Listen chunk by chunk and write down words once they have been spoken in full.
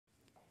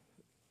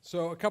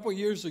So a couple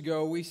years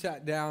ago, we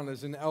sat down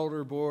as an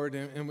elder board,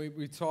 and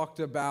we talked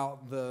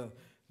about the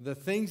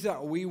things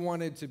that we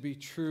wanted to be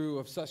true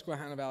of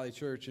Susquehanna Valley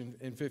Church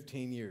in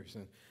 15 years.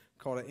 And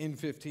called it In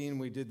 15.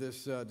 We did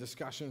this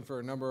discussion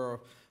for a number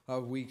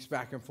of weeks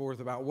back and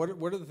forth about what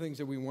are the things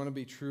that we want to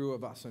be true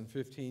of us in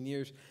 15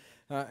 years.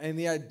 And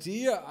the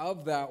idea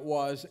of that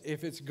was,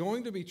 if it's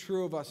going to be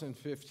true of us in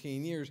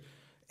 15 years,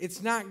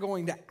 it's not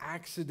going to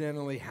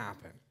accidentally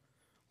happen.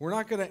 We're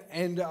not going to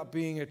end up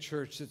being a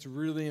church that's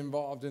really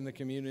involved in the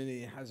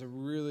community, has a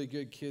really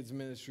good kids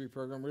ministry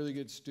program, really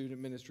good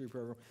student ministry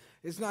program.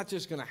 It's not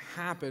just going to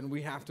happen.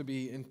 We have to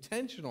be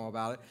intentional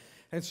about it.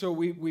 And so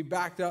we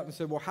backed up and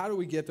said, well, how do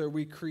we get there?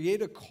 We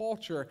create a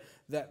culture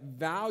that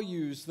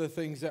values the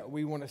things that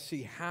we want to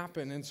see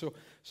happen. And so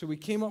we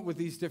came up with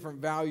these different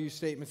value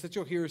statements that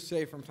you'll hear us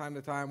say from time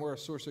to time. We're a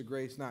source of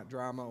grace, not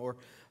drama, or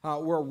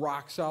we're a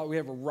rock solid. We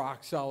have a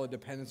rock solid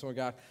dependence on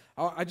God.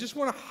 I just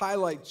want to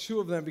highlight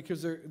two of them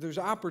because there's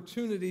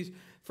opportunities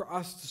for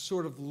us to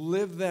sort of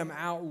live them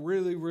out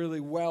really, really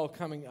well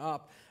coming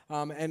up,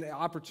 and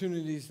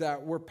opportunities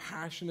that we're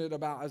passionate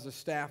about as a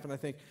staff. And I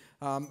think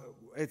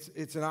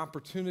it's an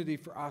opportunity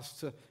for us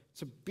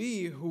to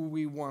be who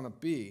we want to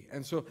be.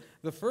 And so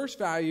the first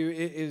value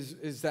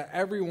is that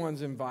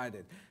everyone's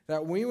invited,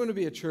 that we want to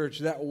be a church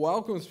that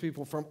welcomes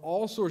people from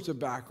all sorts of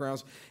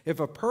backgrounds. If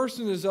a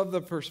person is of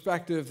the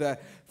perspective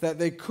that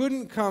they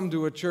couldn't come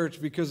to a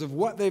church because of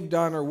what they've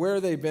done or where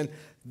they've been,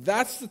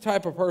 that's the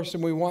type of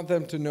person we want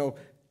them to know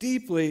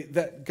deeply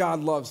that God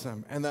loves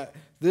them and that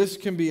this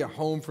can be a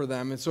home for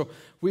them. And so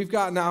we've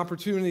got an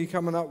opportunity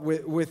coming up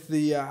with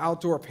the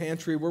outdoor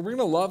pantry where we're going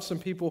to love some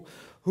people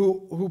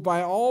who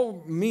by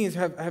all means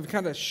have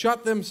kind of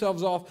shut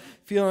themselves off,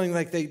 feeling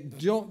like they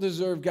don't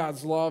deserve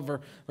God's love,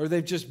 or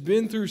they've just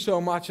been through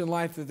so much in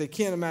life that they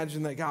can't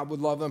imagine that God would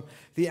love them.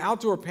 The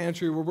outdoor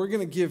pantry where we're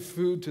going to give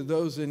food to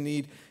those in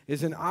need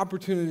is an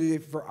opportunity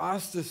for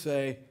us to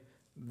say,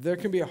 there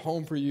can be a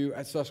home for you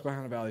at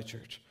Susquehanna Valley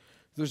Church.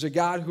 There's a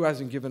God who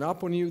hasn't given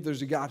up on you.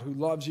 There's a God who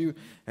loves you.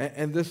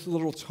 And this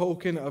little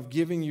token of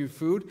giving you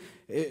food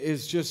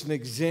is just an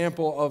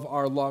example of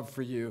our love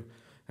for you.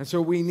 And so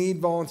we need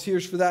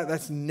volunteers for that.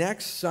 That's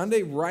next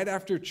Sunday, right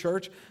after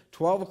church,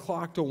 12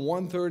 o'clock to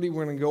 1:30.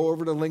 We're going to go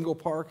over to Lingle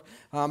Park.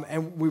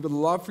 And we would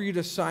love for you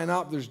to sign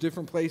up. There's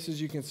different places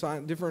you can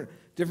sign, different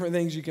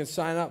things you can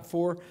sign up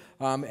for.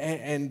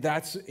 And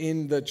that's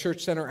in the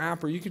Church Center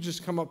app, or you can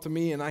just come up to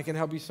me and I can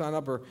help you sign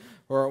up,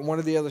 or one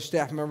of the other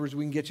staff members,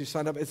 we can get you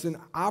signed up. It's an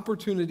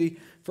opportunity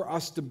for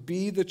us to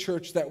be the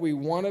church that we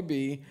want to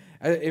be.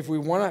 If we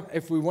want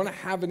to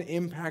have an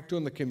impact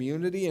on the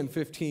community in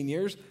 15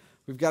 years,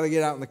 we've got to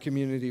get out in the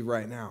community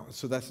right now.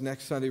 So that's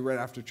next Sunday right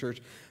after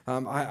church.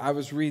 I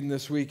was reading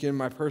this week in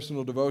my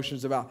personal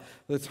devotions about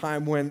the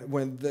time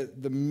when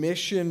the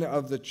mission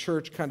of the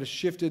church kind of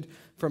shifted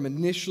from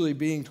initially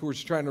being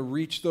towards trying to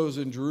reach those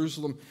in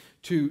Jerusalem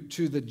to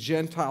the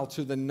Gentile,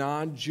 to the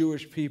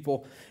non-Jewish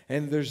people.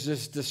 And there's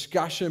this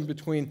discussion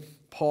between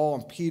Paul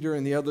and Peter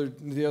and the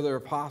other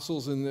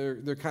apostles, and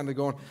they're kind of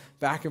going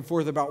back and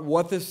forth about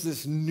what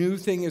this new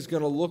thing is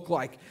going to look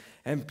like.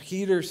 And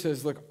Peter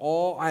says, look,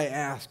 all I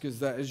ask is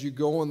that as you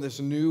go on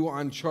this new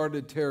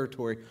uncharted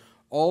territory,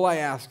 all I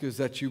ask is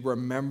that you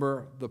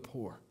remember the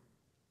poor.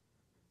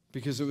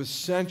 Because it was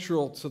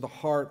central to the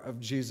heart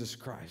of Jesus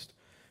Christ.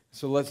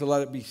 So let's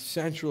let it be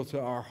central to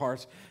our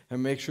hearts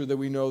and make sure that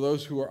we know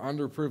those who are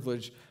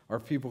underprivileged are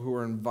people who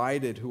are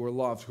invited, who are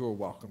loved, who are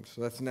welcomed. So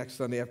that's next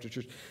Sunday after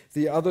church.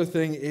 The other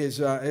thing is,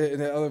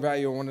 and the other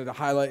value I wanted to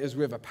highlight is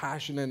we have a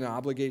passion and an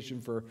obligation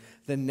for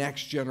the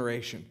next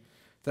generation.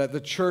 That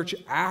the church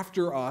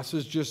after us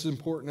is just as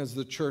important as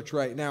the church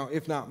right now,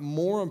 if not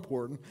more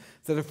important.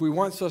 That if we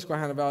want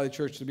Susquehanna Valley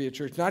Church to be a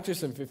church, not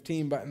just in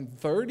 15, but in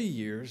 30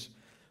 years,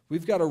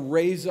 we've got to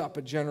raise up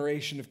a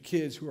generation of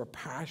kids who are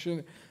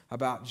passionate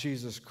about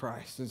Jesus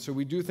Christ. And so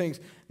we do things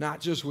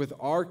not just with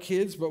our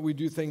kids, but we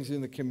do things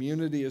in the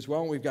community as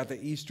well. And we've got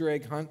the Easter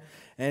egg hunt.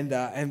 And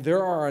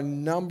there are a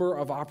number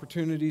of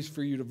opportunities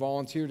for you to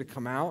volunteer to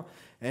come out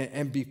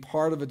and be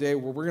part of a day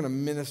where we're going to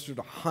minister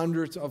to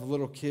hundreds of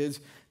little kids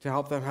to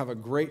help them have a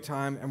great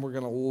time, and we're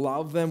going to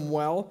love them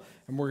well,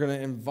 and we're going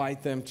to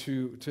invite them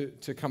to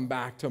come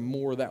back to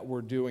more that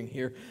we're doing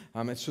here.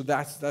 And so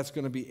that's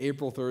going to be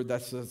April 3rd.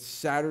 That's a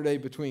Saturday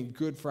between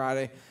Good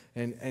Friday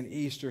and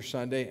Easter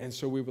Sunday. And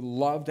so we would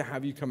love to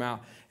have you come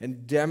out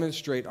and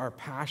demonstrate our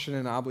passion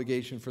and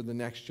obligation for the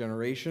next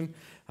generation.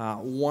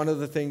 One of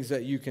the things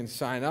that you can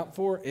sign up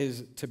for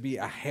is to be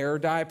a hair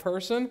dye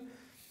person.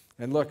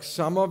 And look,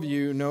 some of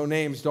you, no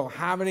names, don't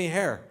have any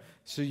hair.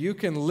 So you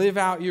can live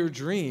out your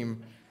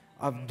dream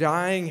of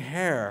dyeing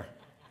hair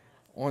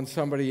on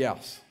somebody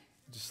else.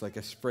 Just like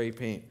a spray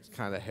paint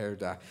kind of hair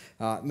dye.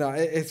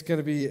 It's going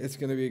to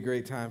be a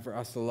great time for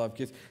us to love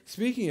kids.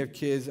 Speaking of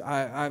kids,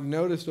 I've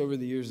noticed over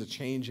the years a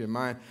change in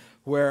mine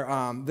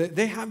where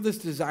they have this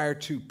desire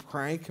to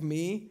prank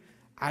me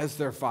as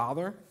their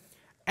father.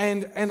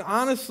 And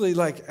honestly,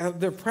 like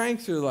their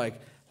pranks are like,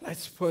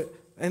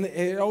 and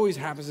it always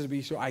happens to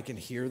be so I can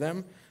hear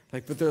them.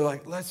 Like, but they're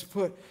like, let's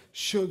put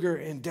sugar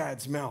in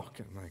Dad's milk.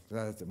 And I'm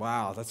like,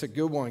 wow, that's a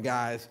good one,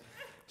 guys.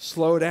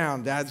 Slow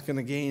down. Dad's going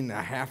to gain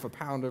a half a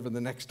pound over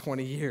the next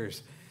 20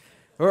 years.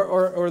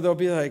 Or they'll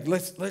be like,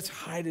 let's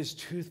hide his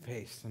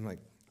toothpaste. I'm like,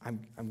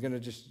 I'm going to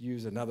just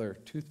use another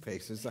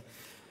toothpaste.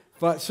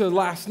 But so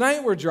last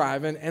night we're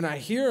driving, and I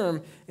hear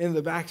them in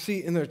the back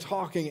seat, and they're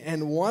talking,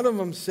 and one of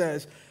them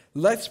says,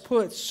 let's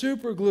put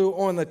super glue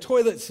on the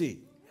toilet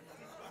seat.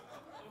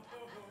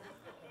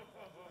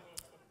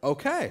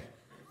 Okay.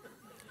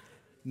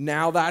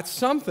 Now that's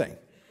something.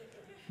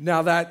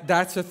 Now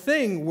that's a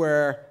thing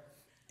where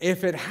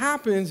if it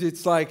happens,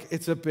 it's like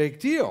it's a big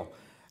deal.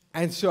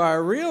 And so I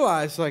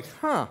realized, like,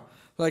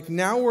 like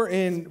now we're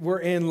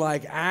in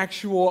like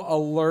actual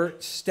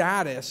alert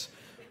status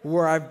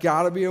where I've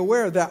got to be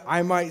aware that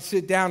I might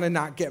sit down and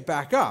not get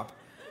back up.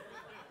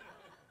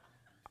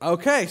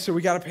 Okay, so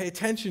we got to pay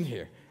attention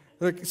here.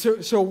 Like,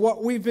 so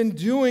what we've been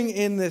doing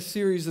in this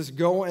series, this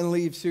Go and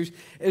Leave series,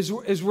 is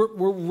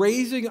we're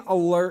raising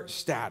alert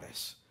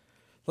status.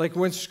 Like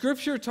when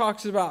Scripture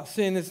talks about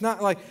sin, it's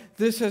not like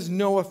this has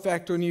no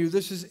effect on you,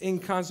 this is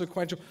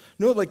inconsequential.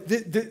 No, like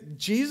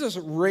Jesus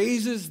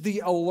raises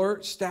the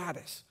alert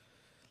status.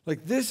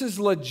 Like this is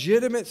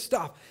legitimate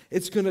stuff.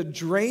 It's going to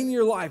drain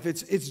your life.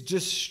 It's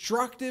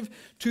destructive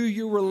to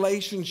your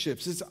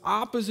relationships. It's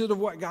opposite of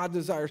what God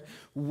desires.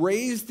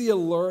 Raise the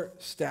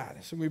alert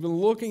status. And we've been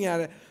looking at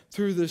it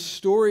through the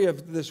story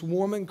of this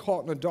woman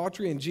caught in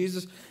adultery, and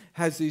Jesus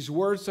has these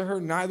words to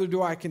her, neither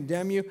do I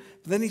condemn you.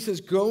 But then he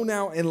says, go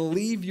now and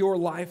leave your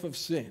life of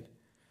sin.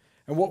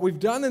 And what we've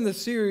done in the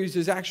series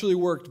is actually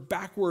worked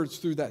backwards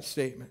through that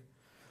statement.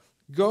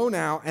 Go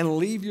now and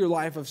leave your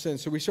life of sin.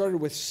 So we started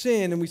with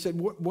sin, and we said,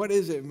 what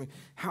is it?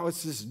 How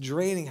it's this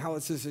draining, how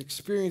it's this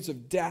experience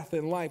of death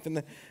in life.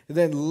 And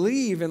then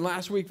leave. And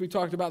last week we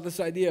talked about this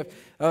idea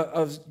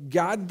of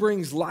God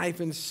brings life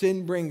and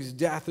sin brings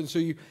death. And so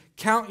you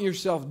count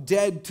yourself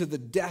dead to the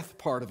death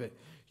part of it.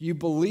 You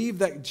believe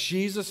that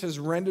Jesus has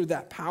rendered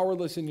that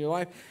powerless in your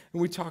life.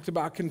 And we talked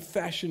about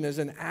confession as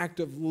an act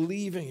of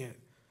leaving it.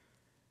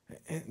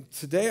 And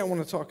today I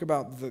want to talk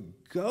about the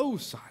go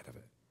side of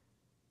it.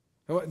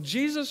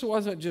 Jesus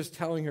wasn't just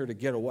telling her to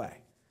get away.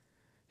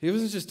 He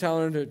wasn't just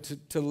telling her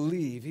to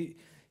leave.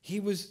 He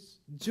was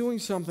doing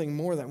something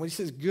more than that. When he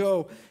says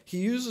go, he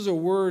uses a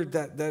word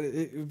that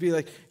it would be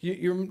like,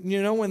 you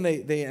know when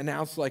they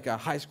announce like a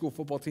high school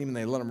football team and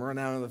they let them run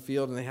out on the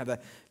field and they have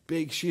that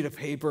big sheet of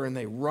paper and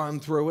they run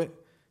through it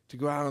to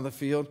go out on the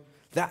field?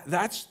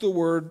 That's the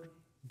word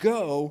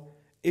go,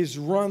 is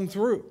run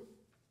through.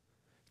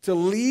 To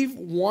leave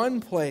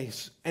one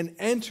place and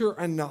enter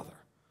another.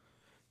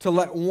 To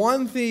let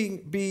one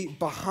thing be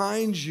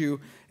behind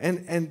you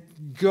and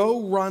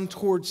go run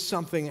towards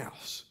something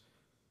else.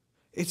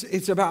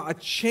 It's about a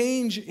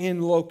change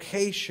in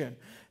location,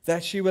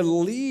 that she would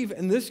leave,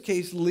 in this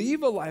case,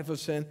 leave a life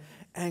of sin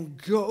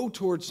and go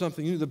towards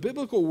something new. The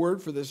biblical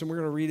word for this, and we're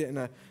going to read it in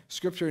a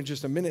scripture in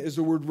just a minute, is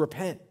the word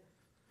repent.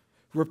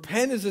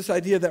 Repent is this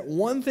idea that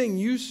one thing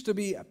used to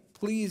be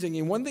pleasing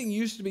and one thing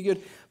used to be good,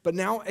 but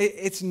now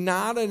it's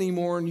not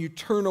anymore, and you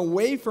turn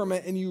away from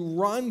it and you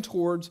run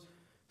towards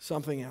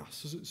something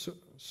else.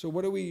 So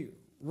what do we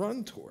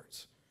run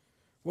towards?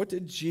 What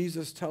did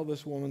Jesus tell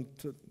this woman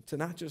to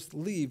not just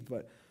leave,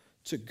 but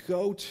to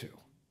go to?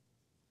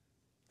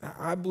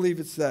 I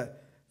believe it's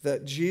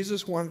that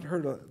Jesus wanted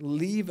her to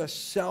leave a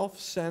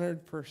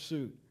self-centered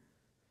pursuit,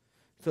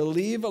 to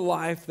leave a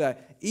life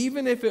that,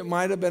 even if it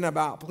might have been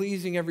about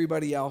pleasing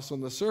everybody else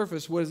on the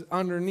surface, was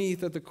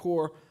underneath at the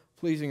core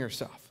pleasing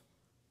herself.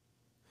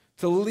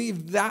 To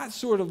leave that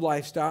sort of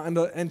lifestyle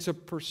and to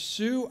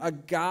pursue a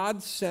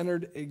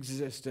God-centered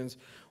existence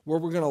where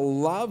we're going to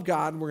love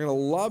God, we're going to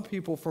love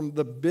people from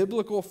the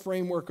biblical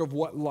framework of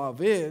what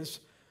love is,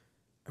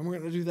 and we're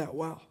going to do that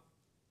well.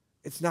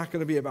 It's not going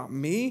to be about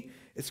me.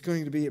 It's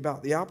going to be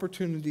about the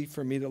opportunity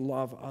for me to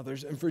love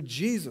others. And for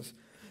Jesus,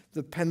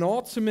 the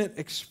penultimate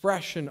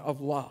expression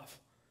of love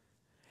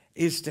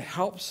is to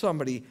help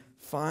somebody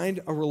find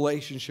a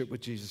relationship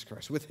with Jesus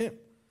Christ, with Him,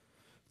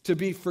 to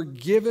be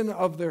forgiven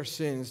of their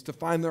sins, to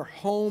find their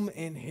home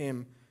in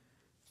Him,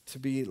 to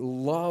be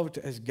loved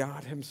as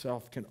God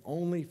Himself can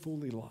only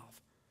fully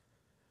love.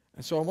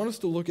 And so I want us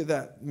to look at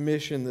that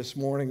mission this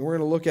morning. We're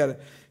going to look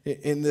at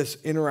it in this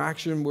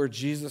interaction where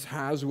Jesus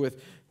has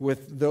with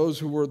those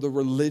who were the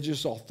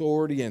religious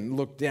authority and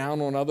look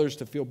down on others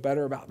to feel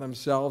better about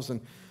themselves.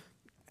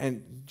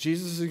 And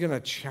Jesus is going to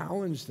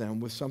challenge them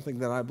with something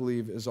that I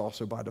believe is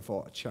also by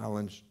default a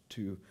challenge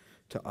to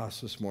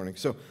us this morning.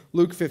 So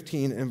Luke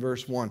 15 and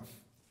verse 1.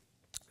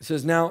 It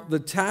says, now the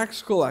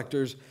tax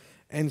collectors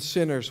and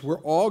sinners were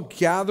all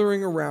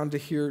gathering around to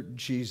hear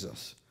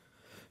Jesus.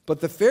 But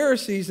the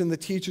Pharisees and the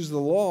teachers of the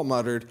law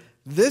muttered,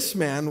 this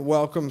man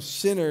welcomes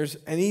sinners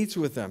and eats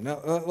with them. Now,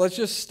 let's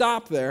just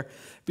stop there,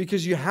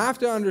 because you have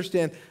to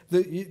understand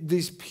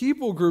these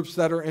people groups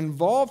that are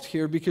involved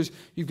here, because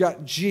you've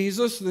got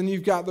Jesus, then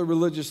you've got the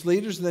religious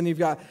leaders, and then you've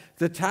got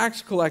the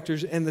tax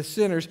collectors and the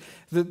sinners.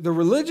 The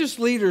religious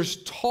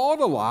leaders taught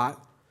a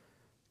lot,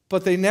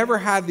 but they never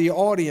had the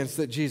audience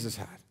that Jesus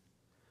had.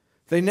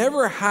 They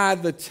never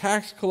had the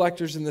tax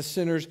collectors and the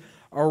sinners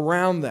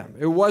around them.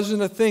 It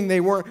wasn't a thing. They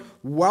weren't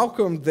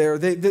welcomed there.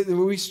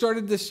 We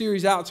started this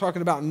series out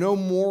talking about no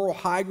moral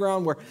high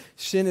ground, where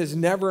sin is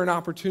never an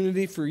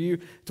opportunity for you.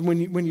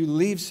 When you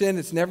leave sin,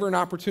 it's never an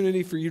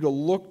opportunity for you to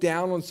look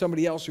down on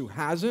somebody else who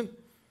hasn't.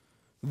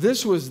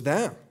 This was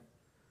them.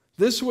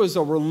 This was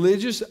a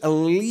religious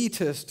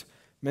elitist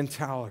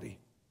mentality.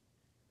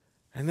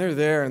 And they're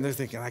there and they're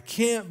thinking, I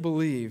can't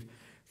believe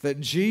that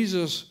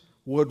Jesus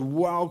would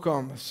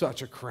welcome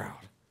such a crowd.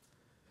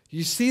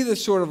 You see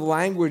this sort of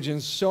language in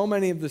so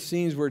many of the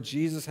scenes where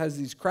Jesus has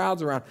these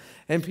crowds around,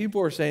 and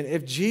people are saying,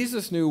 if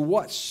Jesus knew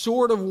what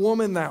sort of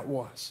woman that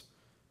was,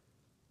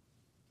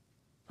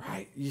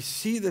 right? You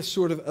see this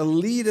sort of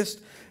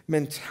elitist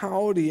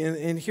mentality,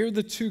 and here are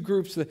the two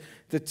groups,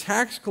 the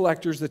tax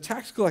collectors.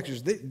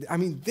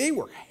 They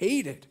were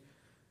hated.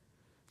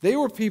 They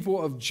were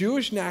people of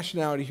Jewish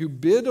nationality who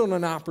bid on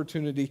an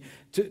opportunity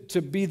to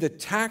be the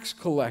tax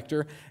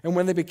collector. And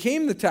when they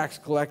became the tax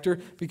collector,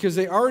 because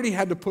they already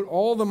had to put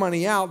all the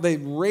money out, they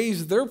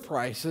raised their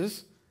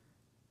prices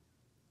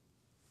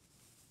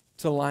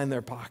to line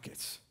their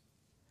pockets.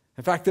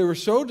 In fact, they were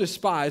so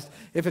despised,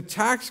 if a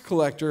tax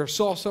collector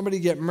saw somebody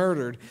get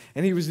murdered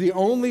and he was the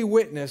only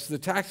witness, the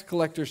tax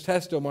collector's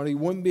testimony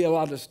wouldn't be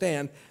allowed to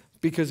stand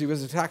because he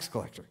was a tax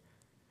collector.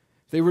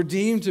 They were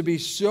deemed to be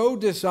so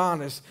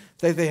dishonest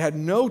that they had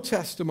no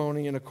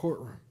testimony in a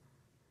courtroom.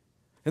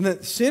 And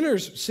that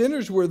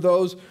sinners were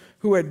those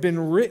who had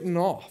been written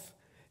off.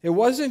 It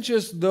wasn't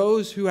just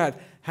those who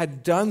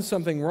had done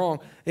something wrong.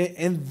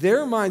 In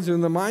their minds,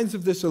 in the minds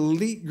of this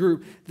elite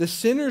group, the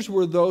sinners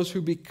were those who,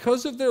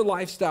 because of their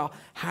lifestyle,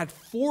 had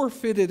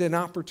forfeited an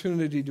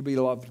opportunity to be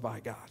loved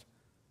by God.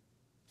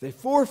 They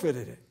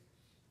forfeited it.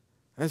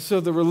 And so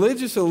the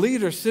religious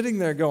elite are sitting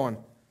there going,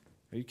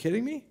 are you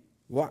kidding me?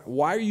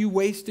 Why are you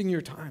wasting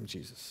your time,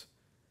 Jesus?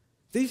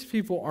 These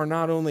people are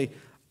not only,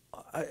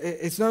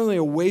 it's not only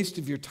a waste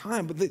of your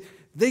time, but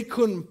they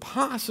couldn't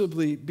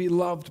possibly be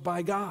loved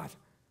by God.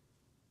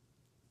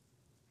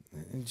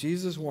 And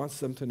Jesus wants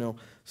them to know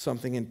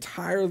something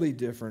entirely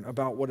different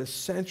about what is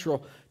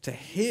central to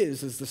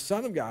his, as the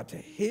Son of God, to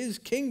his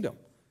kingdom.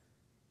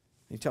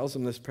 He tells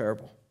them this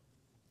parable.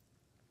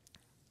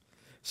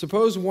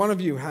 Suppose one of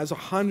you has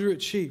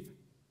 100 sheep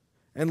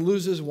and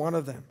loses one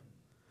of them.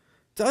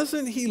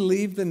 Doesn't he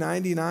leave the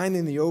 99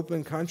 in the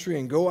open country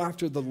and go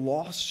after the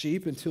lost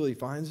sheep until he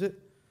finds it?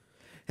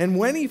 And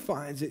when he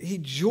finds it, he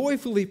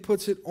joyfully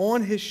puts it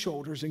on his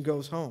shoulders and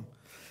goes home.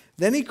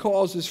 Then he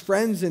calls his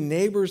friends and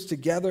neighbors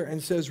together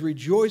and says,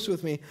 rejoice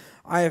with me,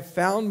 I have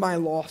found my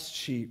lost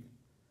sheep.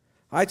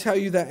 I tell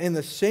you that in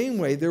the same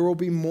way, there will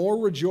be more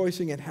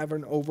rejoicing in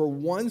heaven over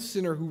one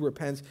sinner who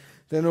repents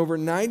than over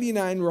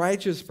 99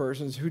 righteous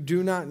persons who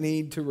do not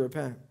need to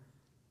repent.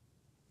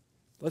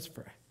 Let's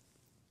pray.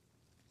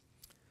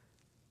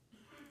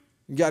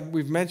 God,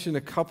 we've mentioned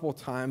a couple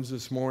times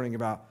this morning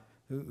about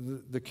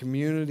the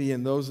community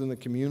and those in the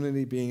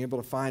community being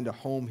able to find a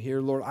home here.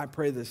 Lord, I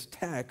pray this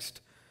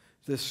text,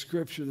 this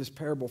scripture, this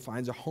parable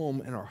finds a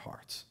home in our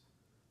hearts.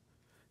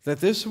 That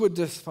this would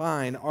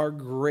define our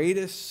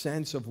greatest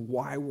sense of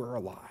why we're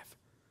alive.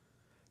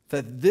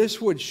 That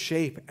this would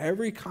shape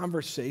every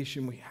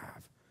conversation we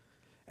have.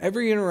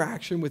 Every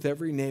interaction with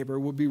every neighbor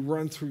would be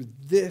run through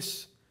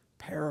this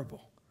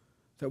parable.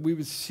 That we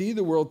would see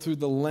the world through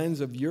the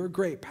lens of your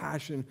great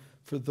passion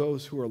for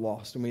those who are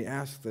lost. And we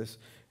ask this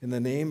in the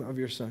name of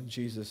your Son,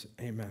 Jesus.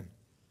 Amen.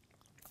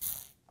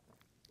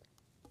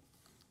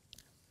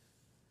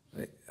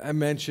 I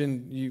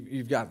mentioned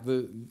you've got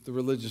the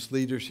religious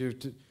leaders here.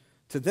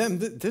 To them,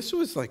 this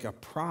was like a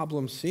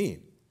problem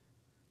scene.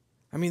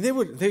 I mean,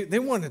 they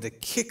wanted to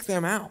kick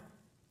them out.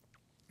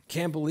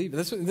 Can't believe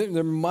it.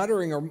 They're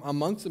muttering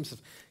amongst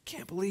themselves.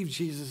 Can't believe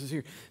Jesus is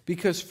here.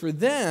 Because for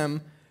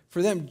them,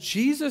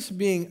 Jesus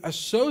being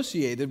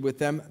associated with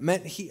them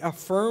meant he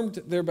affirmed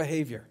their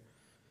behavior.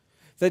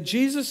 That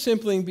Jesus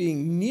simply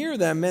being near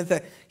them meant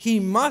that he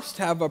must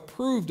have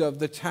approved of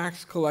the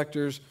tax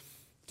collector's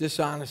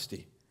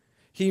dishonesty.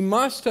 He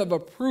must have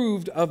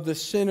approved of the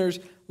sinner's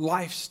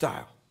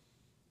lifestyle.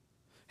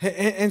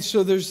 And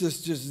so there's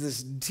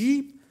this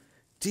deep,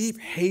 deep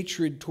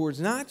hatred towards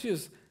not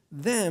just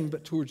them,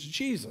 but towards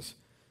Jesus.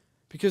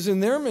 Because in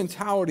their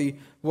mentality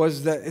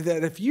was that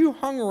if you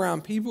hung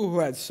around people who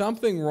had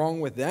something wrong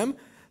with them,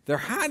 there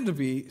had to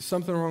be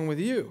something wrong with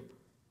you.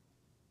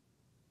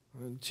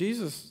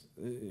 Jesus,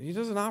 he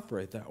doesn't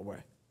operate that way.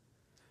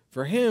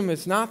 For him,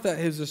 it's not that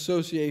his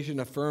association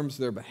affirms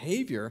their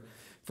behavior.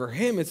 For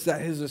him, it's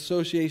that his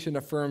association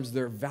affirms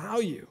their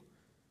value,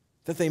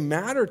 that they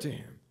matter to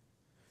him.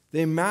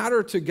 They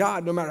matter to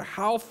God. No matter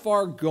how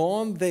far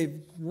gone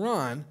they've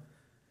run,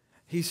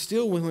 he's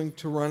still willing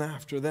to run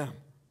after them.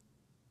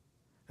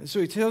 And so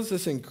he tells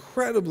this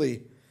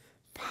incredibly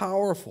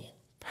powerful,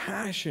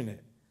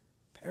 passionate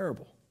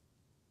parable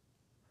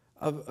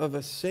of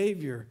a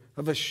Savior,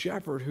 of a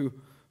shepherd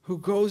who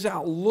goes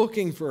out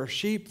looking for a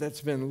sheep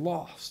that's been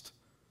lost.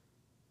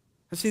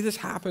 And see, this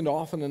happened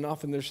often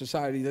enough in their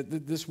society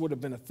that this would have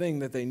been a thing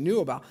that they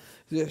knew about.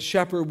 The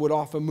shepherd would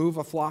often move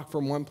a flock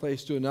from one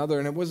place to another,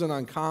 and it wasn't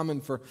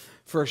uncommon for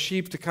a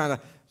sheep to kind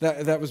of,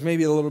 that was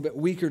maybe a little bit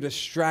weaker, to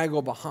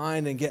straggle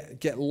behind and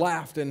get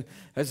left. And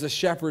as the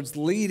shepherd's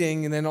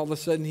leading, and then all of a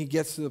sudden he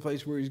gets to the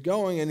place where he's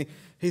going, and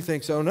he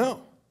thinks, oh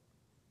no,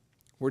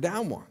 we're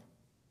down one.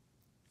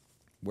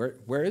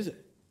 Where is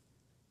it?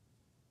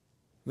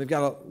 They've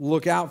got to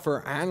look out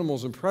for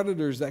animals and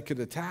predators that could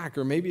attack,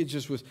 or maybe it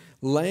just was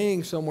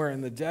laying somewhere in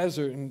the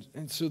desert.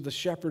 And so the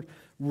shepherd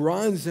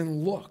runs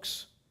and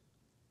looks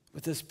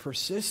with this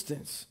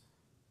persistence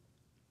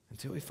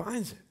until he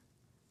finds it.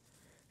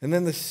 And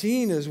then the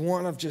scene is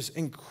one of just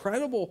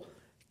incredible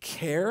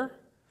care.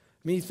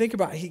 I mean, you think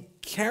about it, he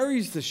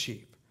carries the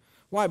sheep.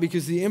 Why?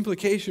 Because the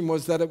implication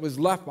was that it was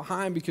left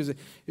behind because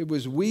it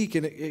was weak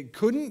and it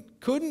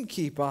couldn't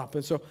keep up.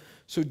 And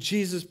so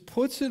Jesus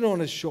puts it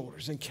on his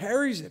shoulders and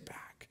carries it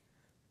back.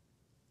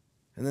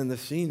 And then the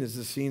scene is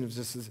the scene of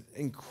just this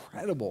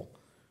incredible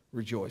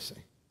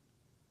rejoicing.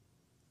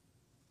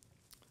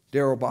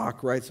 Darrell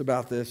Bock writes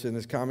about this in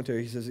his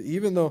commentary. He says,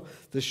 even though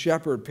the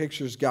shepherd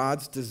pictures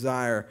God's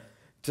desire,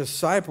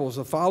 disciples,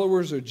 the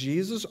followers of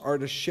Jesus, are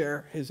to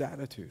share his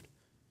attitude.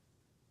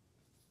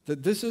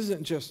 That this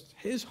isn't just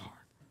his heart.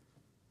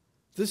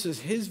 This is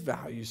his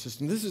value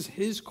system. This is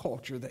his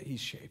culture that he's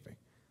shaping.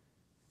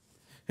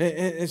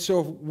 And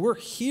so we're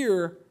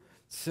here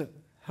to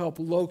help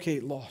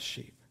locate lost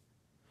sheep.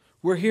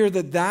 We're here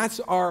that's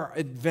our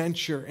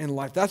adventure in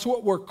life. That's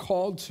what we're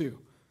called to.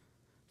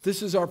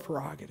 This is our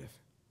prerogative.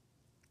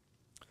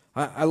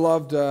 I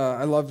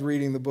loved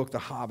reading the book The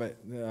Hobbit.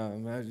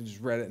 I just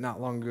read it not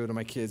long ago to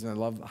my kids, and I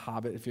love The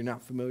Hobbit. If you're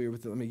not familiar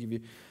with it, let me give you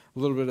a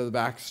little bit of the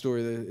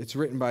backstory. It's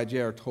written by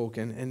J.R.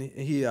 Tolkien, and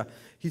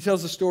he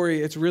tells the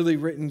story. It's really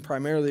written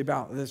primarily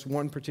about this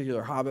one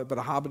particular hobbit, but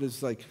a hobbit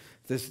is like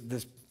this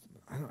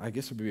I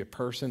guess it would be a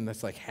person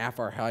that's like half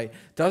our height,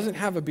 doesn't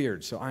have a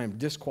beard, so I am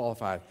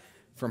disqualified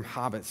from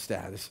hobbit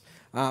status.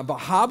 But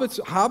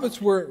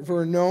hobbits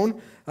were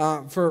known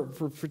for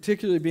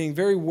particularly being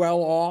very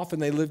well off,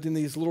 and they lived in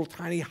these little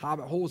tiny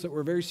hobbit holes that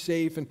were very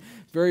safe and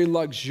very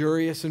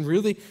luxurious. And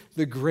really,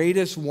 the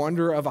greatest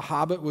wonder of a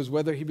hobbit was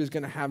whether he was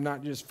going to have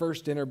not just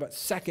first dinner, but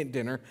second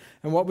dinner.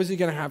 And what was he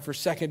going to have for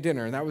second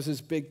dinner? And that was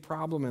his big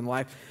problem in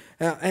life.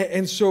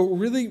 And so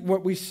really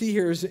what we see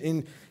here is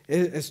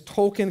as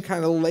Tolkien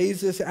kind of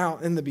lays this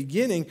out in the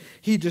beginning,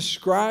 he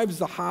describes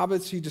the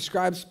hobbits, he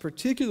describes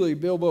particularly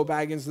Bilbo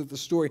Baggins that the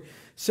story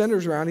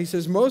centers around. He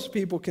says most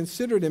people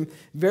considered him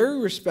very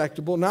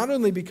respectable, not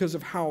only because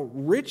of how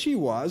rich he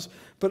was,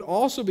 but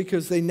also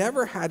because they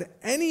never had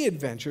any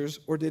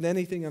adventures or did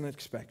anything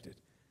unexpected.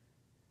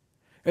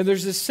 And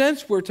there's a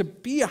sense where to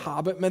be a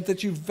hobbit meant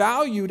that you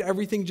valued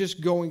everything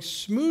just going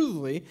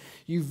smoothly.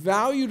 You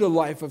valued a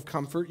life of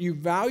comfort. You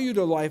valued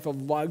a life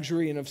of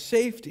luxury and of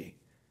safety.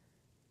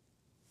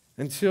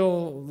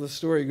 Until the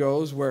story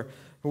goes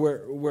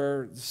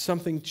where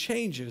something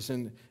changes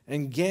and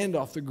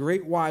Gandalf, the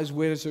great wise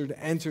wizard,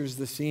 enters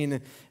the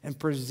scene and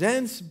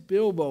presents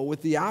Bilbo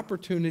with the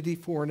opportunity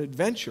for an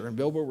adventure. And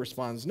Bilbo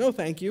responds, no,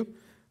 thank you.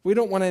 We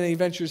don't want any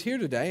adventures here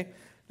today.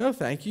 No,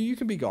 thank you. You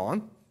can be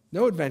gone.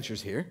 No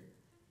adventures here.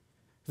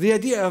 The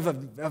idea of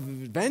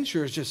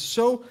adventure is just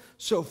so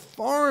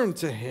foreign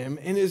to him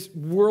in his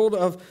world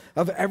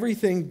of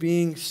everything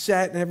being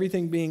set and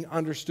everything being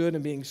understood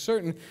and being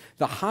certain.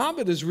 The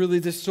Hobbit is really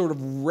this sort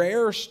of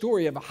rare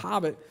story of a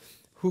hobbit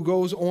who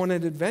goes on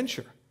an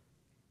adventure.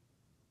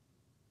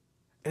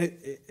 And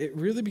it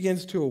really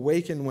begins to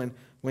awaken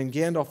when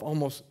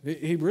Gandalf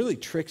he really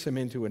tricks him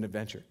into an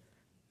adventure.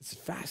 It's a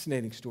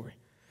fascinating story.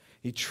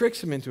 He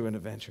tricks him into an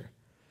adventure.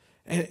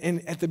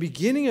 And at the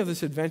beginning of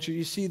this adventure,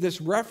 you see this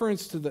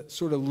reference to the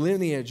sort of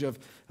lineage of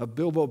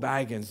Bilbo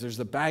Baggins. There's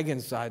the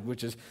Baggins side,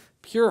 which is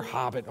pure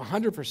hobbit,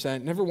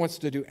 100%, never wants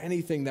to do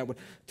anything that would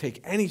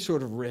take any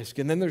sort of risk.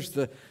 And then there's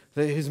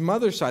his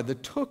mother's side, the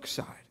Took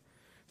side.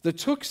 The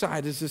Took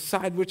side is the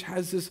side which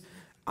has this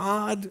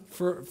odd,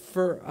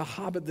 for a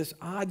hobbit, this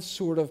odd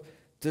sort of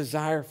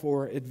desire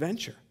for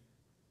adventure.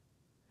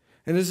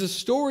 And as the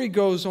story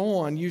goes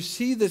on, you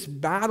see this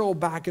battle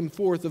back and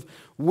forth of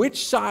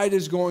which side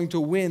is going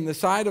to win. The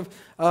side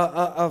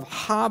of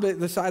Hobbit,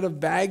 the side of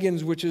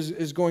Baggins, which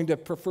is going to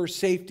prefer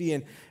safety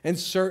and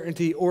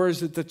certainty, or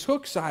is it the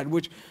Took side,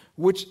 which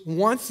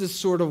wants this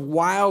sort of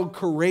wild,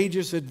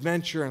 courageous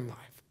adventure in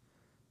life?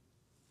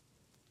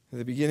 At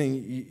the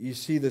beginning, you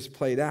see this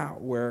played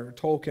out where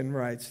Tolkien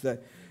writes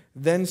that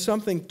then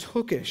something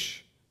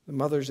Tookish, the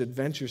mother's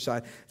adventure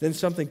side, then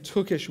something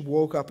Tookish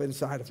woke up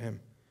inside of him.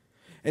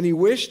 And he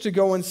wished to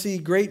go and see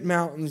great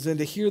mountains and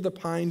to hear the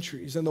pine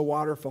trees and the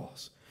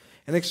waterfalls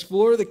and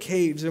explore the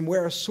caves and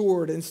wear a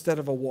sword instead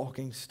of a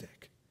walking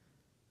stick.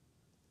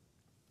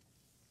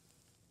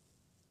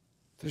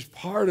 There's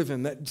part of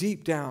him that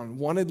deep down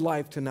wanted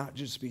life to not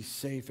just be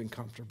safe and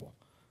comfortable.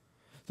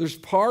 There's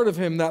part of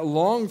him that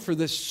longed for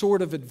this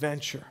sort of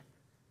adventure.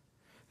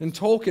 And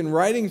Tolkien,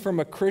 writing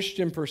from a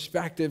Christian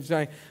perspective,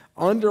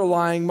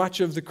 underlying much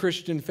of the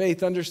Christian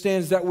faith,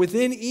 understands that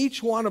within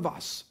each one of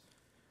us,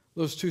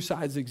 Those two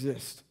sides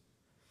exist.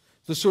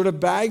 The sort of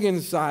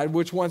Baggins side,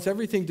 which wants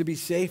everything to be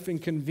safe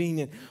and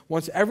convenient,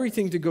 wants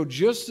everything to go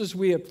just as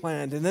we had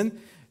planned. And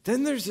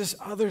then there's this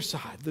other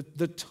side,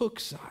 the Took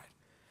side.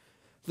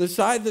 The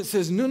side that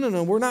says,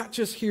 no, we're not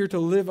just here to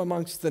live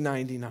amongst the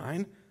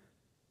 99,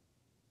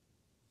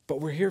 but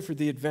we're here for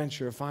the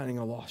adventure of finding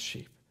a lost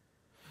sheep.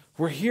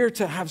 We're here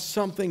to have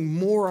something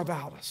more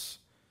about us.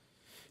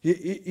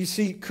 You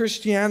see,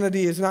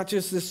 Christianity is not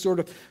just this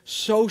sort of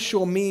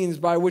social means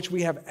by which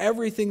we have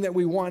everything that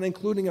we want,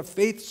 including a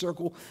faith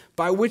circle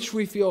by which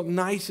we feel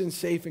nice and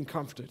safe and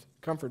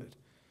comforted.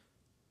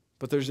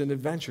 But there's an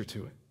adventure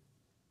to it.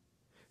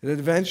 An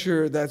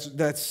adventure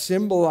that's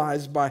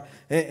symbolized by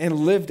and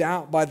lived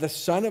out by the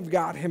Son of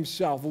God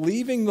himself,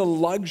 leaving the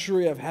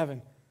luxury of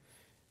heaven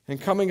and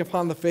coming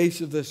upon the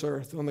face of this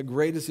earth on the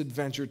greatest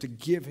adventure to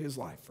give his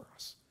life for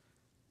us.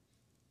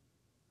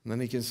 And then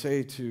he can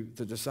say to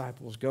the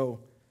disciples,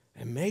 go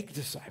and make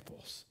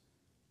disciples.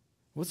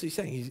 What's he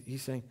saying?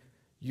 He's saying,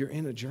 you're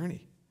in a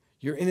journey.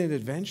 You're in an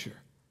adventure.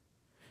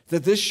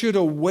 That this should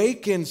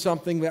awaken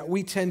something that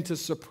we tend to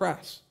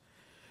suppress.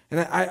 And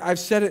I've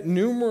said it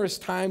numerous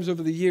times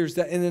over the years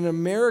that in an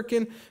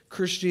American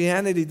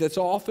Christianity that's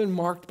often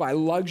marked by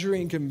luxury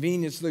and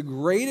convenience, the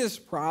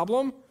greatest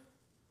problem,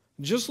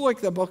 just like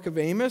the book of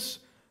Amos,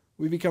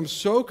 we become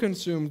so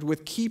consumed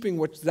with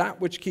keeping that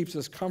which keeps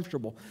us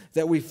comfortable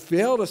that we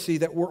fail to see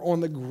that we're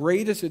on the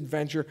greatest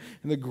adventure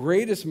and the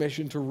greatest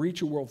mission to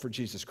reach a world for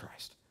Jesus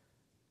Christ.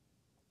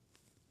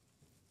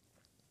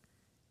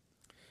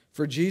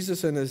 For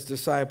Jesus and his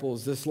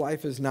disciples, this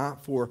life is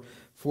not for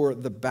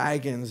the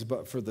Baggins,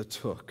 but for the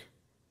Took.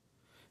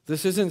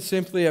 This isn't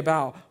simply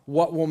about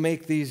what will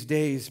make these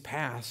days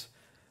pass,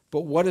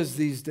 but what is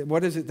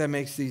it that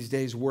makes these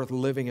days worth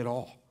living at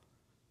all?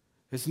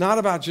 It's not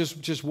about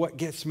just what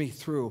gets me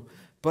through,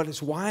 but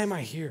it's why am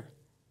I here?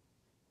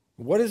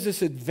 What is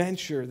this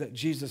adventure that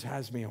Jesus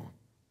has me on?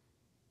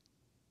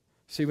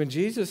 See, when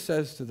Jesus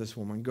says to this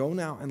woman, go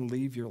now and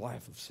leave your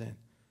life of sin,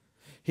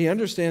 he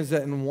understands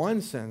that in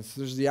one sense,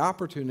 there's the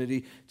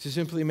opportunity to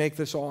simply make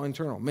this all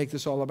internal, make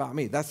this all about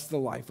me. That's the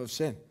life of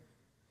sin.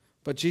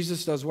 But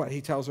Jesus does what?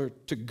 He tells her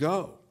to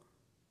go,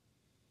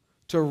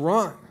 to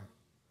run,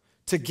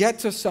 to get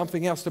to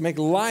something else, to make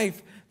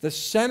life the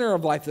center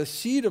of life, the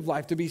seed of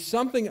life, to be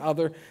something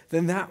other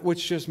than that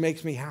which just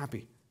makes me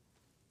happy,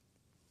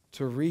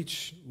 to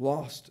reach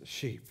lost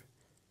sheep.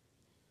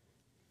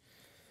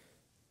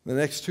 The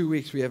next 2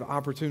 weeks, we have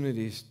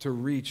opportunities to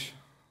reach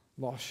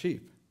lost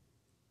sheep,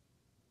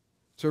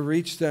 to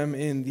reach them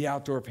in the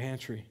outdoor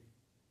pantry,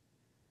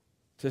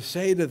 to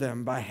say to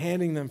them by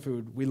handing them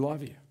food, we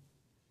love you,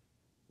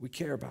 we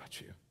care about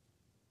you.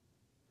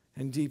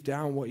 And deep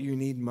down, what you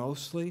need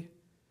mostly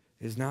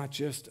is not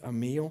just a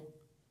meal,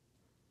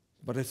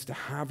 but it's to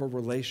have a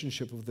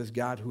relationship with this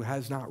God who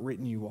has not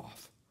written you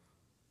off.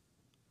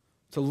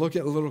 To look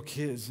at little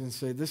kids and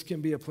say, this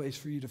can be a place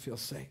for you to feel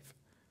safe.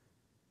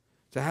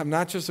 To have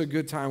not just a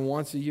good time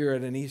once a year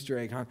at an Easter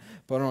egg hunt,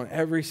 but on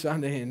every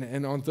Sunday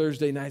and on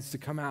Thursday nights to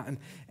come out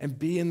and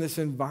be in this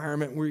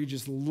environment where you're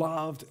just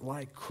loved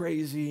like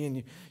crazy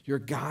and you're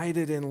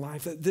guided in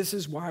life. This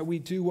is why we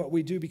do what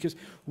we do, because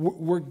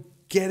we're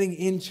getting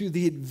into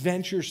the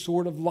adventure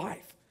sort of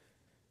life.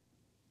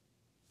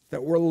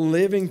 That we're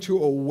living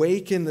to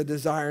awaken the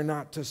desire,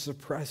 not to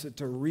suppress it,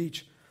 to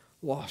reach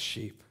lost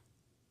sheep.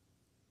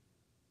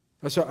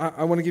 So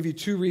I want to give you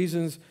 2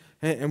 reasons,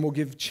 and we'll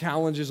give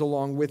challenges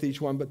along with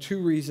each one, but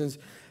 2 reasons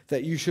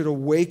that you should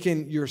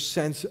awaken your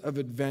sense of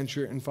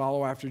adventure and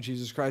follow after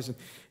Jesus Christ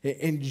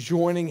and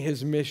joining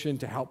his mission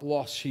to help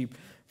lost sheep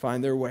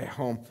find their way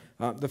home.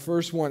 The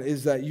first one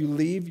is that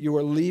you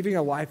are leaving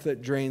a life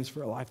that drains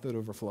for a life that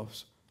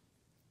overflows.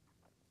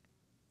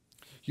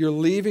 You're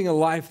leaving a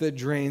life that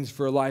drains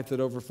for a life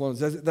that overflows.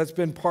 That's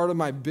been part of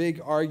my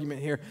big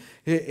argument here,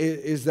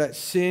 is that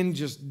sin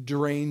just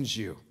drains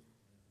you.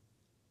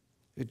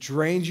 It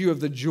drains you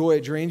of the joy,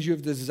 it drains you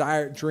of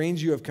desire, it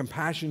drains you of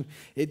compassion.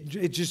 It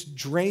just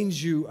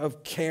drains you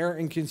of care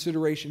and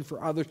consideration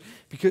for others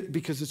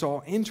because it's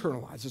all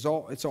internalized.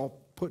 It's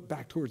all put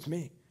back towards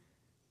me.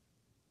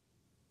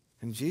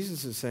 And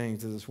Jesus is saying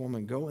to this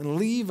woman, go and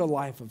leave a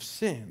life of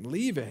sin.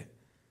 Leave it.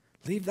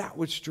 Leave that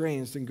which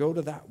drains and go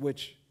to that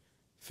which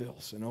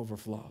fills and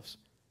overflows.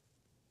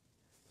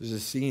 There's a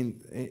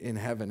scene in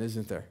heaven,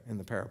 isn't there, in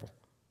the parable?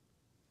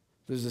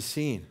 There's a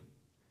scene.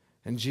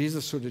 And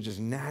Jesus sort of just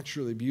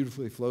naturally,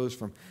 beautifully flows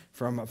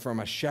from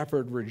a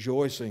shepherd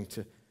rejoicing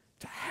to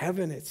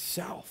heaven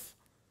itself.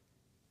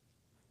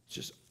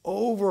 Just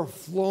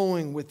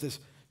overflowing with this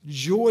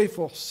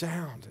joyful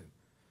sound. I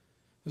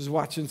was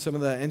watching some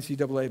of the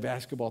NCAA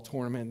basketball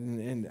tournament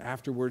and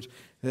afterwards,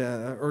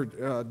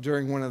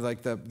 during one of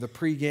like the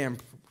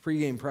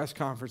pregame press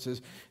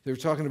conferences, they were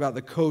talking about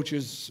the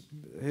coach's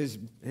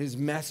his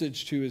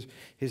message to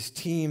his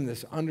team,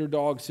 this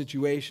underdog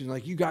situation,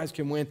 like you guys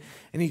can win.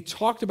 And he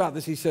talked about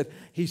this. He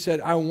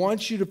said, I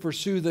want you to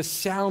pursue the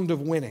sound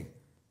of winning.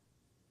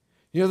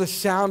 You know, the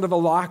sound of a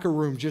locker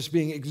room just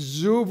being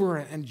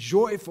exuberant and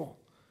joyful.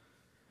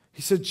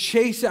 He said,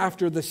 chase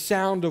after the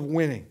sound of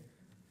winning.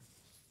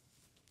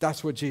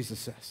 That's what Jesus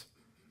says.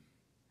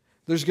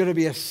 There's going to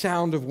be a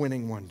sound of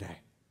winning one day,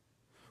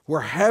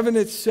 where heaven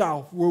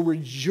itself will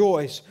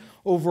rejoice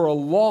over a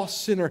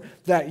lost sinner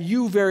that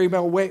you very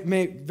well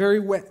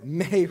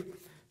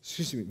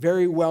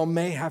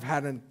may have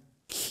had a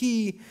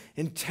key,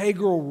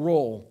 integral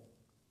role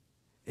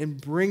in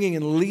bringing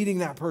and leading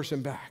that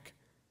person back.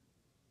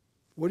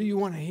 What do you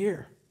want to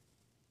hear?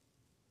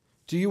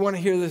 Do you want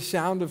to hear the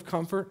sound of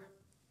comfort,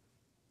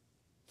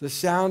 the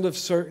sound of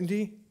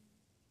certainty,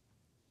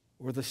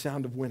 or the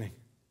sound of winning?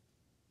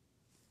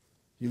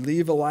 You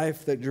leave a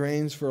life that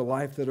drains for a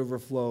life that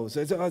overflows.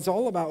 It's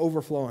all about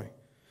overflowing.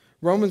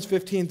 Romans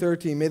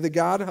 15:13, may the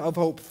God of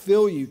hope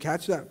fill you,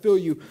 catch that, fill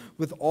you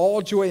with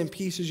all joy and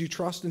peace as you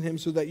trust in him,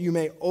 so that you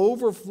may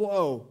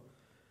overflow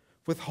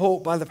with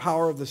hope by the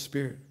power of the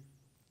Spirit.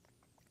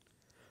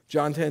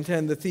 John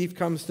 10:10, the thief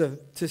comes to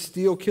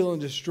steal, kill,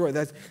 and destroy.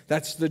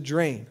 That's the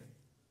drain.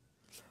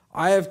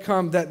 I have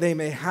come that they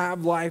may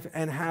have life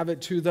and have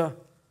it to the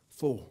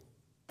full.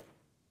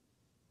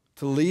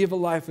 To leave a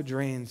life of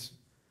drains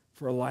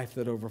for a life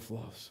that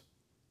overflows.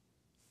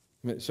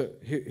 So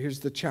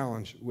here's the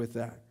challenge with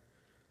that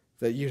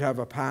you'd have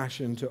a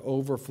passion to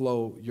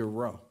overflow your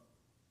row.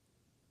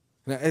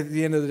 Now, at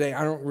the end of the day,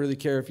 I don't really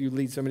care if you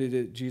lead somebody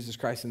to Jesus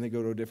Christ and they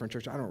go to a different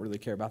church. I don't really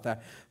care about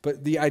that.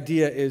 But the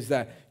idea is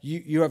that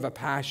you have a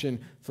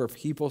passion for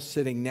people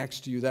sitting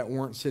next to you that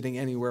weren't sitting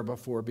anywhere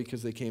before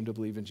because they came to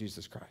believe in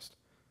Jesus Christ.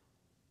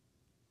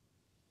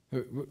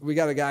 We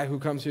got a guy who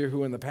comes here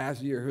who in the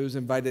past year who's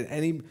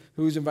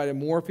invited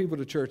more people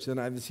to church than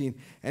I've seen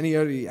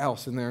anybody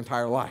else in their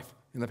entire life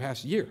in the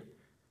past year.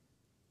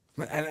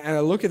 And I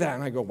look at that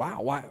and I go,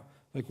 wow,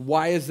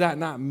 why is that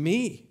not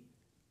me?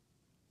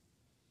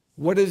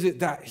 What is it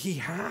that he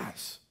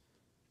has?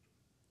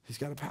 He's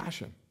got a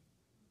passion.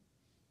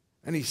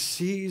 And he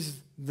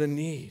sees the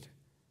need.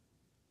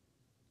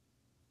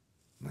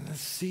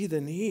 Let's see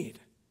the need.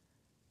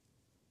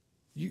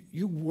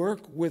 You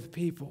work with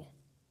people.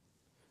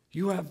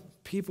 You have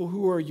people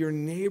who are your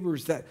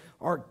neighbors that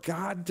are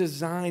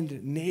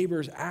God-designed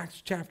neighbors.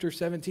 Acts chapter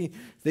 17.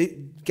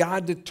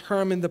 God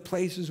determined the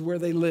places where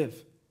they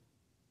live.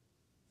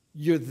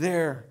 You're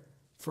there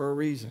for a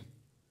reason.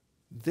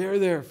 They're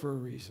there for a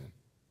reason.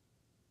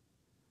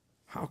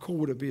 How cool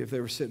would it be if they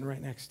were sitting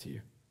right next to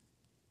you,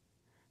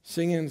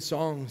 singing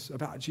songs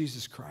about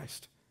Jesus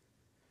Christ,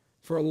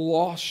 for a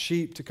lost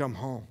sheep to come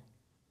home?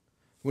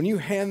 When you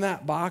hand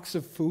that box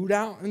of food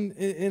out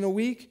in a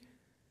week,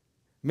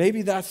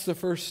 maybe that's the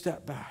first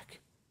step back.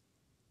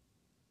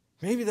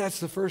 Maybe that's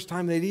the first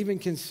time they'd even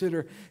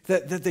consider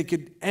that they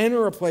could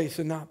enter a place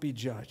and not be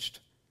judged.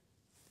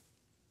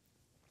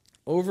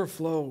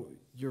 Overflow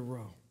your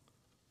row.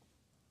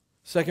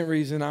 Second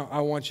reason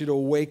I want you to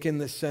awaken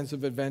this sense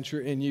of adventure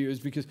in you is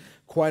because,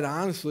 quite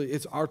honestly,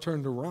 it's our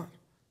turn to run.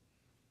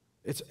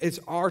 It's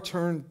our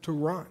turn to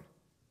run.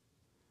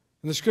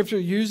 And the scripture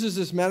uses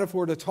this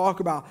metaphor to talk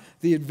about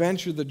the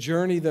adventure, the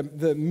journey,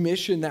 the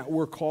mission that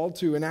we're called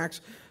to. In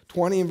Acts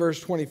 20 and verse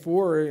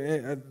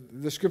 24,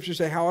 the scriptures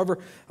say, however,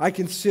 I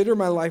consider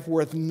my life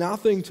worth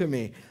nothing to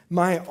me.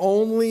 My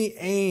only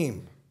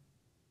aim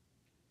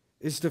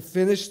is to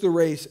finish the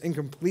race and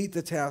complete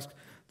the task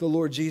the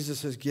Lord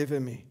Jesus has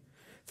given me.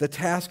 The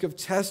task of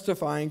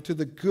testifying to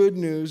the good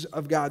news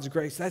of God's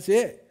grace. That's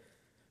it.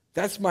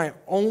 That's my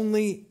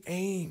only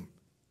aim.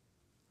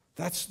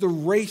 That's the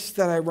race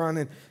that I run.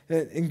 And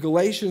in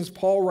Galatians,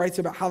 Paul writes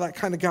about how that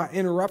kind of got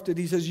interrupted.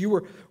 He says, you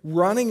were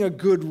running a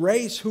good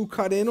race. Who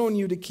cut in on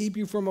you to keep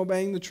you from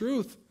obeying the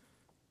truth?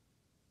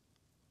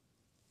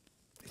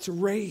 It's a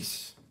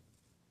race.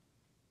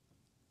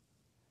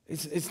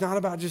 It's not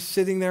about just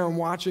sitting there and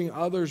watching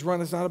others run.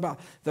 It's not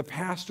about the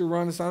pastor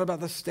run. It's not about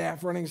the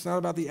staff running. It's not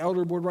about the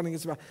elder board running.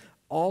 It's about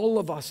all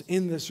of us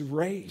in this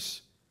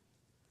race.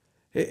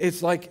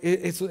 It's like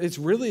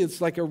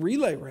a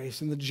relay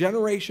race. And the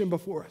generation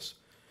before us,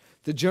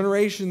 the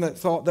generation that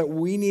thought that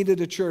we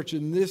needed a church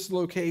in this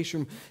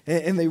location,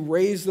 and they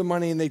raised the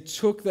money and they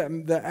took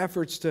the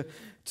efforts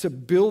to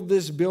build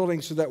this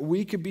building so that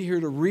we could be here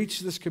to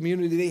reach this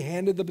community, they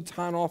handed the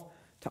baton off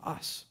to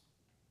us.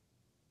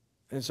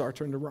 And it's our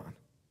turn to run.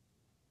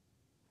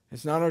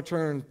 It's not our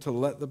turn to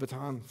let the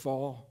baton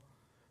fall.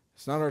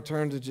 It's not our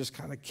turn to just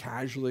kind of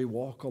casually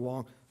walk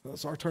along.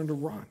 It's our turn to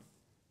run.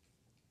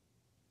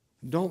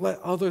 Don't let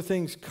other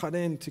things cut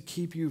in to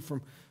keep you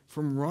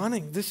from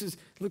running. This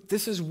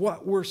is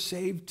what we're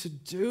saved to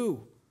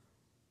do.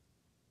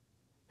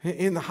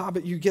 In The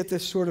Hobbit, you get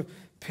this sort of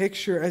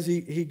picture as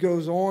he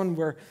goes on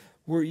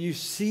where you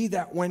see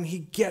that when he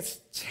gets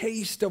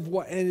taste of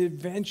what an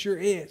adventure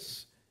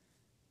is,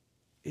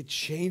 it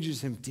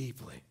changes him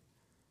deeply.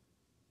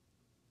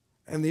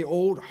 And the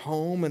old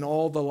home and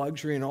all the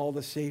luxury and all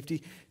the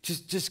safety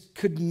just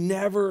could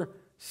never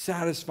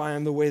satisfy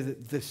him the way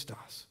that this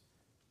does.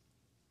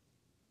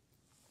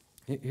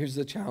 Here's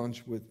the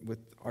challenge with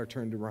our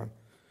turn to run.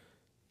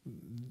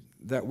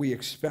 That we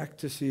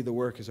expect to see the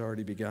work has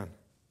already begun.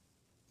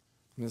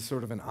 And it's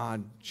sort of an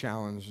odd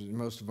challenge.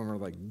 Most of them are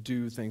like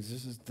do things.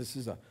 This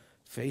is a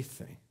faith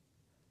thing.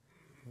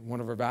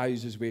 One of our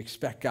values is we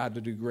expect God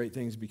to do great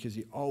things because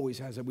he always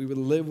has it. We would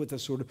live with a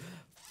sort of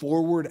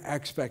forward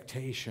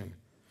expectation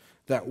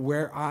that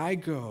where I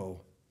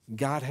go,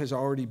 God has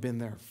already been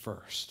there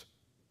first.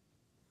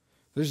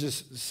 There's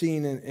this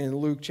scene in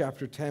Luke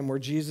chapter 10 where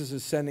Jesus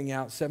is sending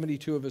out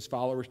 72 of his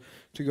followers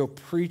to go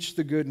preach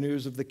the good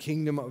news of the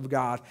kingdom of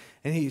God.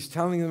 And he's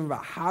telling them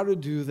about how to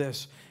do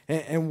this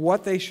and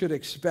what they should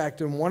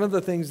expect. And one of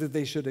the things that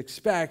they should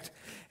expect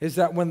is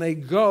that when they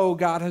go,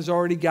 God has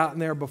already gotten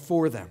there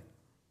before them.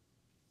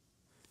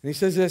 And he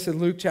says this in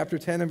Luke chapter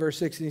 10 and verse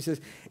 6, and he says,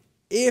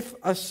 if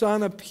a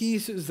son of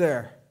peace is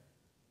there,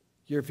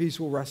 your peace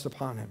will rest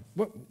upon him.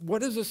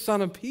 What is a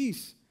son of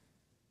peace?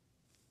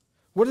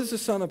 What is a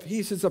son of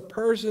peace? It's a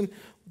person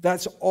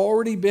that's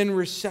already been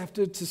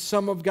receptive to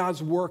some of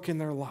God's work in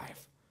their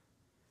life.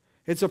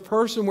 It's a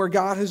person where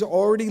God has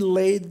already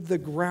laid the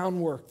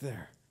groundwork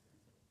there.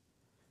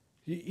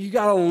 You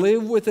got to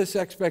live with this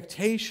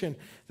expectation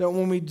that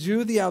when we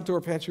do the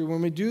outdoor pantry,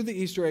 when we do the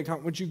Easter egg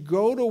hunt, when you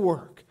go to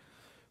work,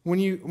 when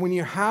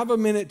you have a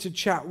minute to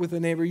chat with a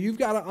neighbor, you've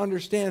got to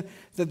understand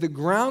that the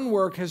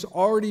groundwork has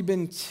already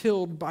been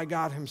tilled by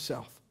God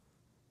himself.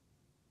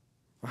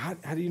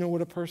 How do you know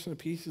what a person of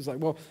peace is like?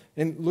 Well,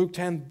 in Luke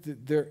 10,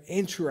 they're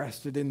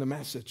interested in the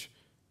message.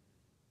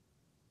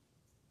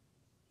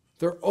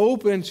 They're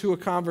open to a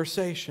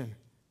conversation.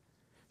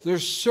 They're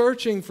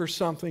searching for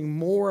something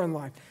more in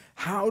life.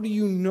 How do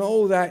you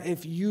know that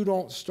if you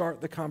don't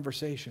start the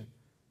conversation?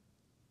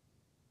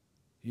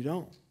 You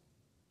don't.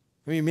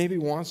 I mean, maybe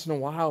once in a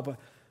while,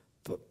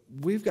 but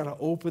we've got to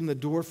open the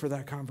door for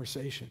that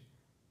conversation.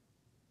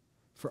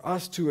 For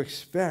us to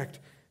expect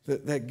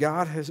that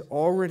God has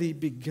already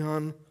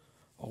begun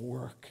a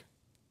work.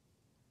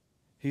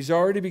 He's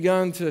already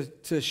begun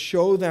to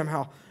show them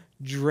how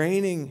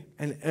draining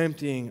and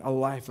emptying a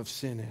life of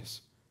sin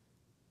is.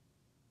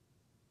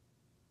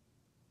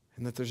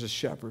 And that there's a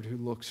shepherd who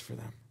looks for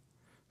them,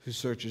 who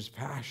searches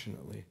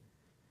passionately.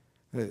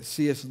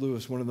 C.S.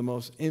 Lewis, one of the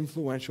most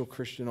influential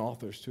Christian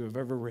authors to have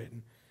ever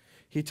written,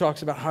 he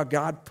talks about how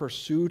God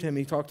pursued him.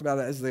 He talked about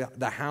it as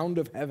the hound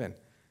of heaven.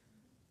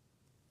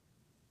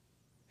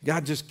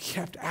 God just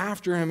kept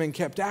after him and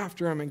kept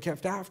after him and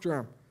kept after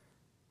him.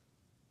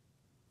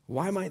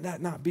 Why might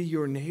that not be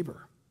your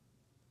neighbor?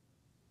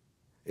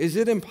 Is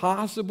it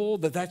impossible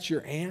that that's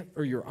your aunt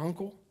or your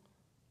uncle?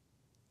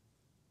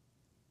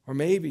 Or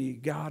maybe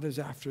God is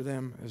after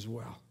them as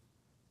well.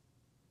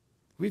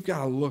 We've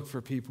got to look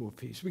for people of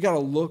peace. We've got to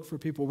look for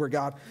people where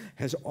God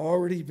has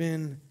already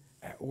been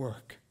at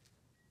work.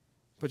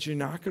 But you're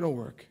not going to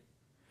work.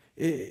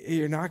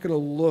 You're not going to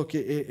look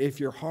if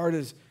your heart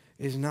is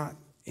not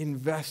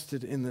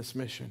invested in this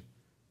mission.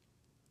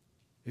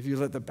 If you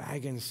let the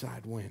Baggins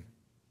side win.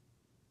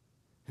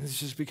 And this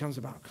just becomes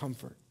about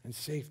comfort and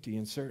safety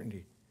and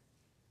certainty.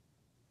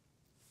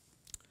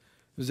 I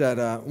was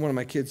at one of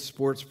my kids'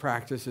 sports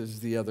practices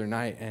the other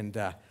night, and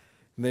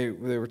they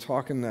were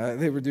talking,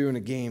 they were doing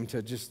a game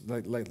to just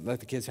let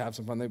the kids have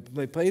some fun.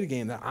 They played a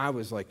game that I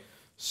was like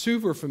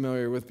super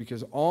familiar with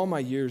because all my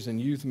years in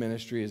youth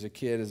ministry as a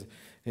kid,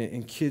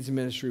 in kids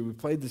ministry, we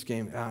played this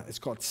game. It's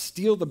called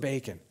Steal the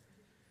Bacon.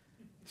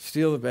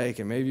 Steal the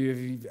Bacon. Maybe if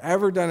you've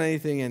ever done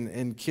anything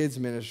in kids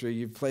ministry,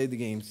 you've played the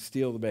game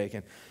Steal the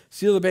Bacon.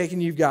 Steal the Bacon,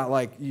 you've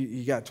got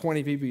you got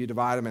 20 people, you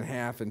divide them in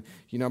half, and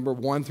you number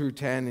 1 through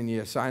 10, and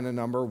you assign a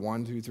number,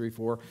 1, 2, 3,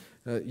 4,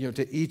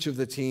 to each of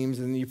the teams,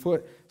 and you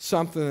put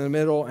something in the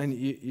middle, and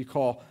you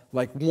call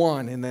like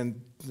 1, and then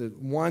the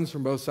ones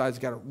from both sides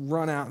got to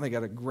run out, and they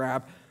got to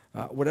grab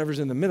whatever's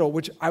in the middle,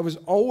 which I was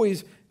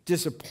always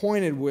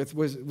disappointed with,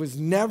 was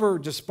never,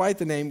 despite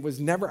the name, was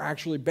never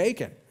actually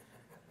bacon.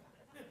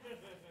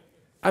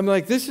 I'm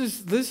like, this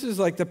is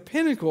like the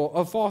pinnacle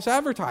of false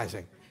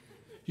advertising.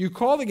 You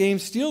call the game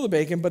Steal the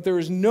Bacon, but there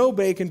is no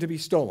bacon to be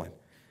stolen.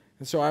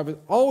 And so I was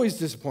always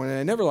disappointed.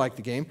 I never liked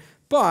the game.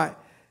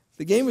 But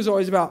the game was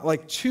always about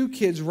like two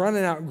kids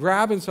running out,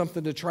 grabbing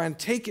something to try and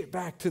take it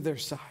back to their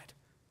side.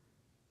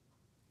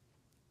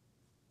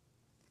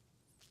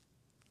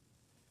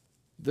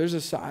 There's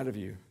a side of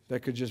you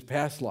that could just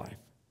pass life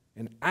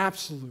in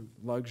absolute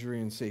luxury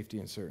and safety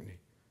and certainty.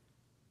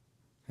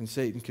 And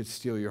Satan could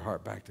steal your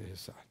heart back to his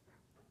side.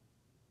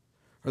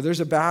 Or there's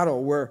a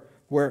battle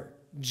where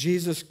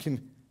Jesus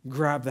can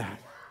grab that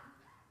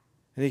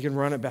and he can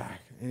run it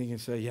back and he can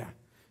say, yeah,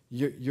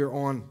 you're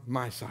on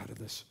my side of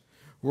this.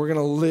 We're going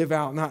to live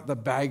out not the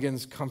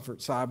Baggins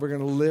comfort side. We're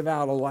going to live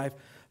out a life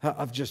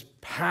of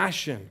just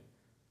passion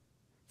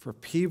for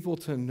people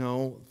to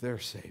know their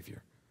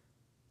Savior.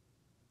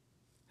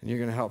 And you're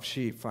going to help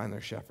sheep find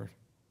their shepherd.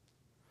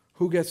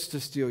 Who gets to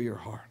steal your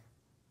heart?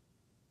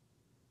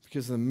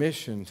 Because the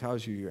mission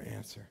tells you your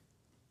answer.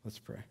 Let's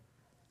pray.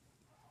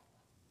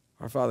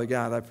 Our Father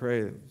God, I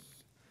pray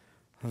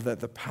that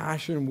the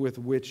passion with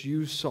which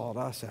you sought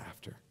us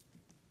after,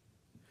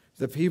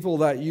 the people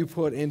that you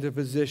put into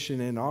position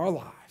in our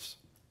lives,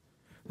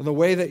 and the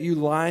way that you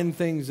line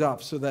things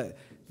up so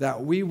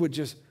that we would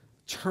just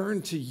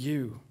turn to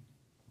you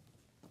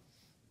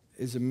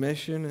is a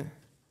mission,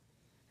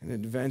 an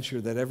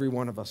adventure that every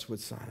one of us would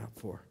sign up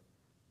for.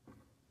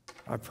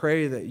 I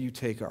pray that you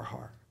take our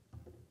heart.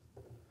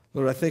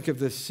 Lord, I think of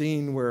this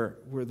scene where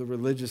the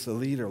religious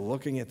elite are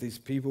looking at these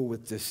people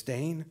with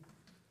disdain,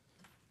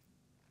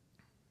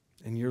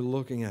 and you're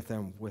looking at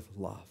them with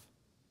love.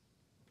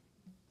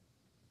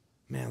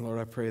 Man, Lord,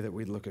 I pray that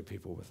we'd look at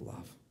people with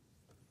love.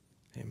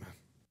 Amen.